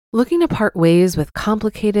Looking to part ways with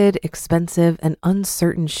complicated, expensive, and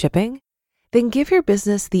uncertain shipping? Then give your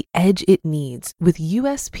business the edge it needs with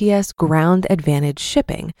USPS Ground Advantage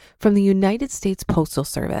shipping from the United States Postal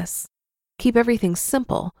Service. Keep everything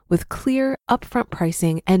simple with clear, upfront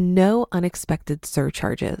pricing and no unexpected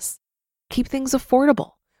surcharges. Keep things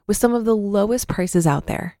affordable with some of the lowest prices out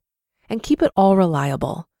there. And keep it all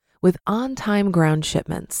reliable with on-time ground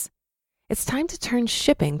shipments. It's time to turn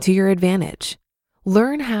shipping to your advantage.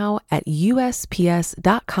 Learn how at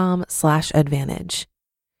USPS.com/advantage.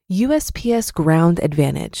 USPS Ground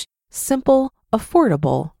Advantage. Simple,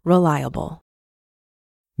 affordable, reliable.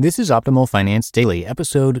 This is Optimal Finance Daily,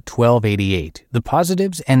 episode 1288, The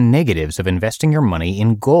Positives and Negatives of Investing Your Money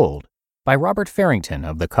in Gold, by Robert Farrington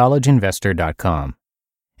of thecollegeinvestor.com.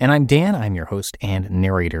 And I'm Dan, I'm your host and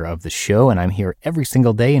narrator of the show, and I'm here every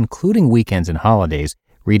single day, including weekends and holidays,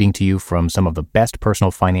 reading to you from some of the best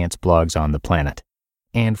personal finance blogs on the planet.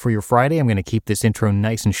 And for your Friday, I'm going to keep this intro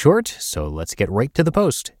nice and short, so let's get right to the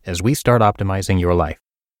post as we start optimizing your life.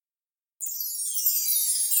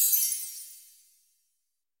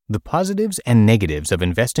 The Positives and Negatives of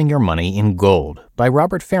Investing Your Money in Gold, by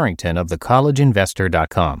Robert Farrington of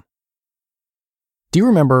thecollegeinvestor.com. Do you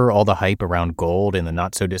remember all the hype around gold in the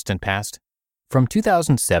not-so-distant past? From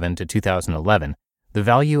 2007 to 2011, the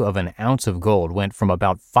value of an ounce of gold went from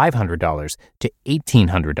about $500 to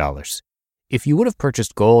 $1,800. If you would have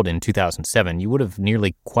purchased gold in 2007, you would have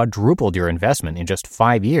nearly quadrupled your investment in just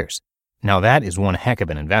 5 years. Now that is one heck of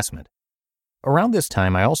an investment. Around this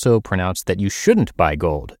time, I also pronounced that you shouldn't buy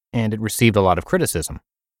gold, and it received a lot of criticism.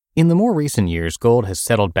 In the more recent years, gold has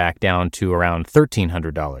settled back down to around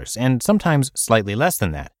 $1,300, and sometimes slightly less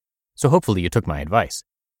than that. So hopefully you took my advice.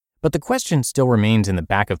 But the question still remains in the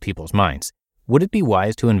back of people's minds. Would it be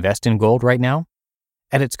wise to invest in gold right now?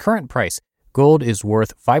 At its current price, gold is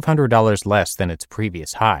worth $500 less than its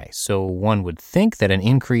previous high, so one would think that an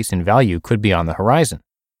increase in value could be on the horizon.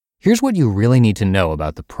 Here's what you really need to know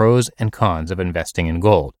about the pros and cons of investing in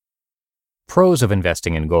gold. Pros of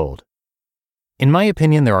investing in gold. In my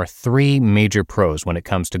opinion, there are three major pros when it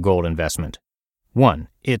comes to gold investment. 1,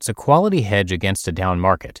 it's a quality hedge against a down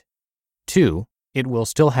market. 2, it will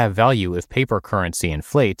still have value if paper currency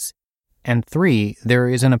inflates. And 3, there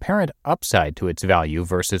is an apparent upside to its value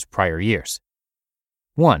versus prior years.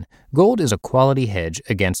 1, gold is a quality hedge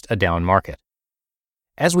against a down market.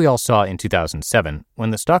 As we all saw in 2007,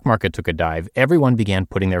 when the stock market took a dive, everyone began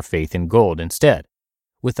putting their faith in gold instead.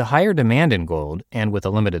 With the higher demand in gold and with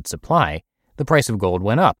a limited supply, the price of gold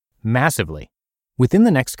went up massively. Within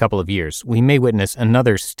the next couple of years, we may witness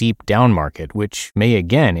another steep down market, which may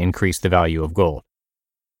again increase the value of gold.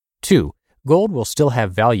 2, gold will still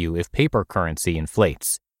have value if paper currency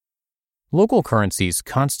inflates. Local currencies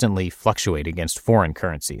constantly fluctuate against foreign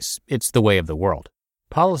currencies. It's the way of the world.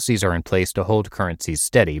 Policies are in place to hold currencies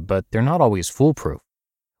steady, but they're not always foolproof.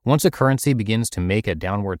 Once a currency begins to make a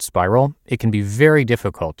downward spiral, it can be very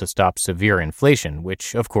difficult to stop severe inflation,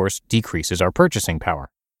 which, of course, decreases our purchasing power.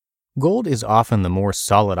 Gold is often the more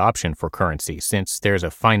solid option for currency since there's a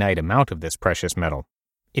finite amount of this precious metal.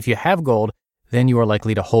 If you have gold, then you are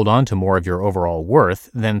likely to hold on to more of your overall worth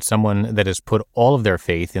than someone that has put all of their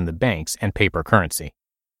faith in the banks and paper currency.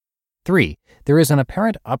 3, there is an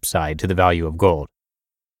apparent upside to the value of gold.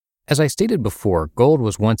 As I stated before, gold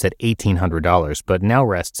was once at $1,800, but now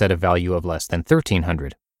rests at a value of less than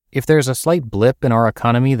 $1,300. If there's a slight blip in our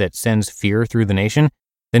economy that sends fear through the nation,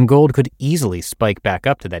 then gold could easily spike back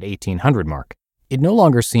up to that $1,800 mark. It no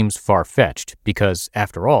longer seems far-fetched because,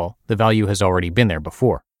 after all, the value has already been there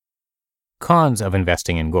before. Cons of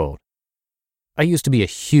investing in gold. I used to be a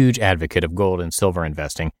huge advocate of gold and silver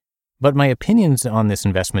investing, but my opinions on this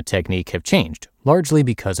investment technique have changed, largely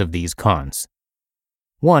because of these cons.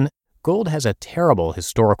 1, gold has a terrible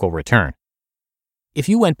historical return. If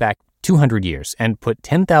you went back 200 years and put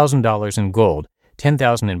 $10,000 in gold,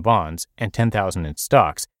 $10,000 in bonds, and $10,000 in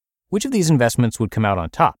stocks, which of these investments would come out on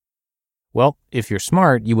top? Well, if you're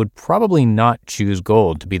smart, you would probably not choose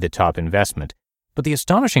gold to be the top investment. But the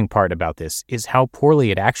astonishing part about this is how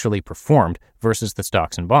poorly it actually performed versus the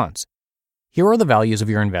stocks and bonds. Here are the values of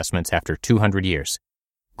your investments after 200 years.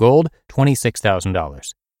 Gold,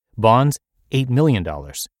 $26,000. Bonds, $8 million.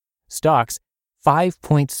 Stocks,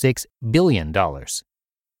 $5.6 billion.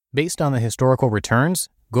 Based on the historical returns,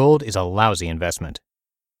 gold is a lousy investment.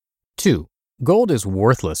 2, gold is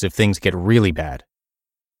worthless if things get really bad.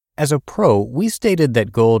 As a pro, we stated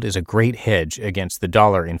that gold is a great hedge against the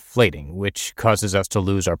dollar inflating, which causes us to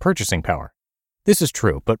lose our purchasing power. This is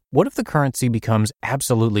true, but what if the currency becomes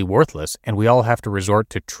absolutely worthless and we all have to resort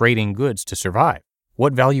to trading goods to survive?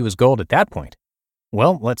 What value is gold at that point?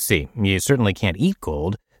 Well, let's see. You certainly can't eat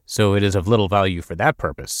gold, so it is of little value for that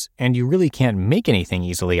purpose, and you really can't make anything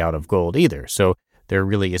easily out of gold either, so there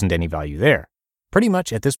really isn't any value there. Pretty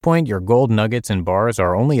much at this point, your gold nuggets and bars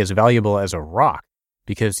are only as valuable as a rock,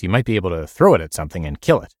 because you might be able to throw it at something and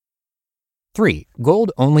kill it. 3.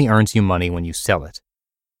 Gold only earns you money when you sell it.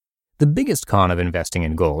 The biggest con of investing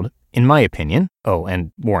in gold, in my opinion,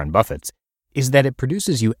 and Warren Buffett's, is that it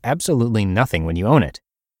produces you absolutely nothing when you own it.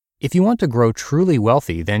 If you want to grow truly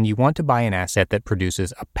wealthy, then you want to buy an asset that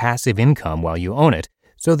produces a passive income while you own it,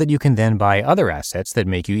 so that you can then buy other assets that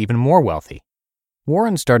make you even more wealthy.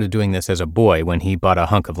 Warren started doing this as a boy when he bought a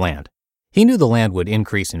hunk of land. He knew the land would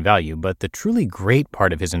increase in value, but the truly great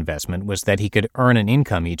part of his investment was that he could earn an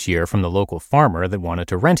income each year from the local farmer that wanted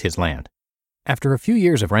to rent his land. After a few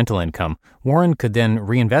years of rental income, Warren could then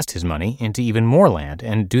reinvest his money into even more land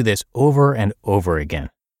and do this over and over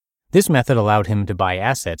again. This method allowed him to buy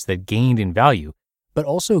assets that gained in value, but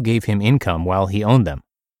also gave him income while he owned them.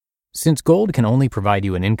 Since gold can only provide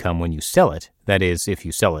you an income when you sell it, that is, if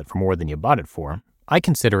you sell it for more than you bought it for, I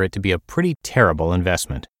consider it to be a pretty terrible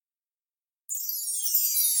investment.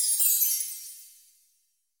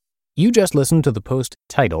 You just listened to the post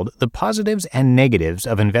titled The Positives and Negatives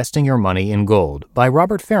of Investing Your Money in Gold by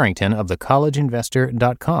Robert Farrington of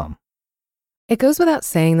thecollegeinvestor.com. It goes without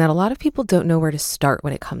saying that a lot of people don't know where to start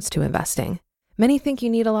when it comes to investing. Many think you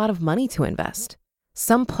need a lot of money to invest.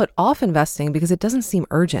 Some put off investing because it doesn't seem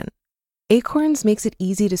urgent. Acorns makes it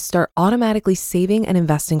easy to start automatically saving and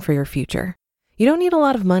investing for your future. You don't need a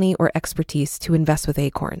lot of money or expertise to invest with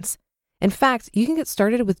Acorns. In fact, you can get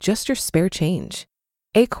started with just your spare change.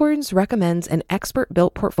 Acorns recommends an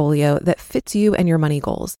expert-built portfolio that fits you and your money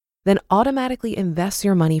goals, then automatically invests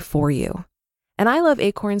your money for you. And I love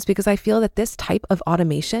Acorns because I feel that this type of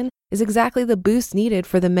automation is exactly the boost needed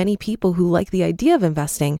for the many people who like the idea of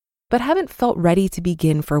investing, but haven't felt ready to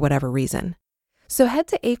begin for whatever reason. So head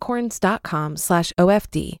to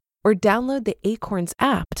acorns.com/OFD or download the Acorns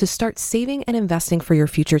app to start saving and investing for your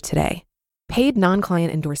future today. Paid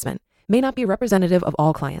non-client endorsement. May not be representative of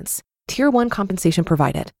all clients. Tier 1 compensation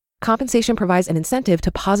provided. Compensation provides an incentive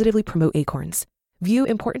to positively promote Acorns. View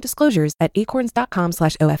important disclosures at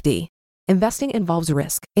acorns.com/OFD. Investing involves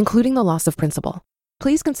risk, including the loss of principal.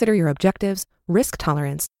 Please consider your objectives, risk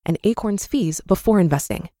tolerance, and Acorns fees before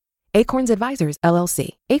investing. Acorns Advisors,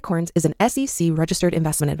 LLC. Acorns is an SEC-registered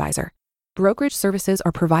investment advisor. Brokerage services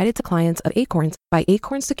are provided to clients of Acorns by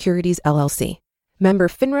Acorns Securities, LLC. Member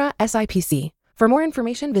FINRA SIPC. For more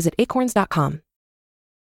information, visit acorns.com.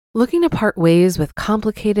 Looking to part ways with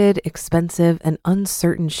complicated, expensive, and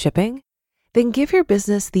uncertain shipping? Then give your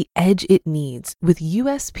business the edge it needs with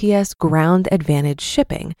USPS Ground Advantage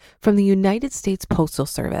shipping from the United States Postal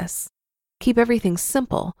Service. Keep everything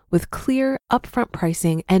simple with clear, upfront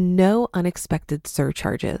pricing and no unexpected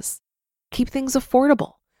surcharges. Keep things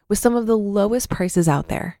affordable with some of the lowest prices out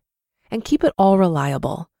there. And keep it all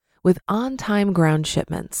reliable with on-time ground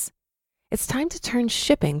shipments. It's time to turn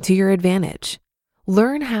shipping to your advantage.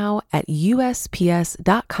 Learn how at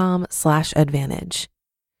USPS.com/advantage.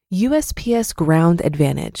 USPS Ground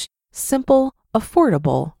Advantage. Simple,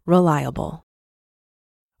 affordable, reliable.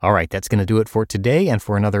 All right, that's going to do it for today and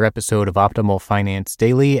for another episode of Optimal Finance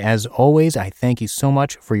Daily. As always, I thank you so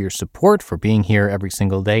much for your support, for being here every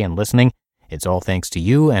single day and listening. It's all thanks to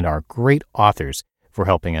you and our great authors for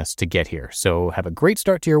helping us to get here. So have a great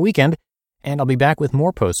start to your weekend, and I'll be back with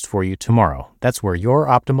more posts for you tomorrow. That's where your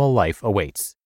optimal life awaits.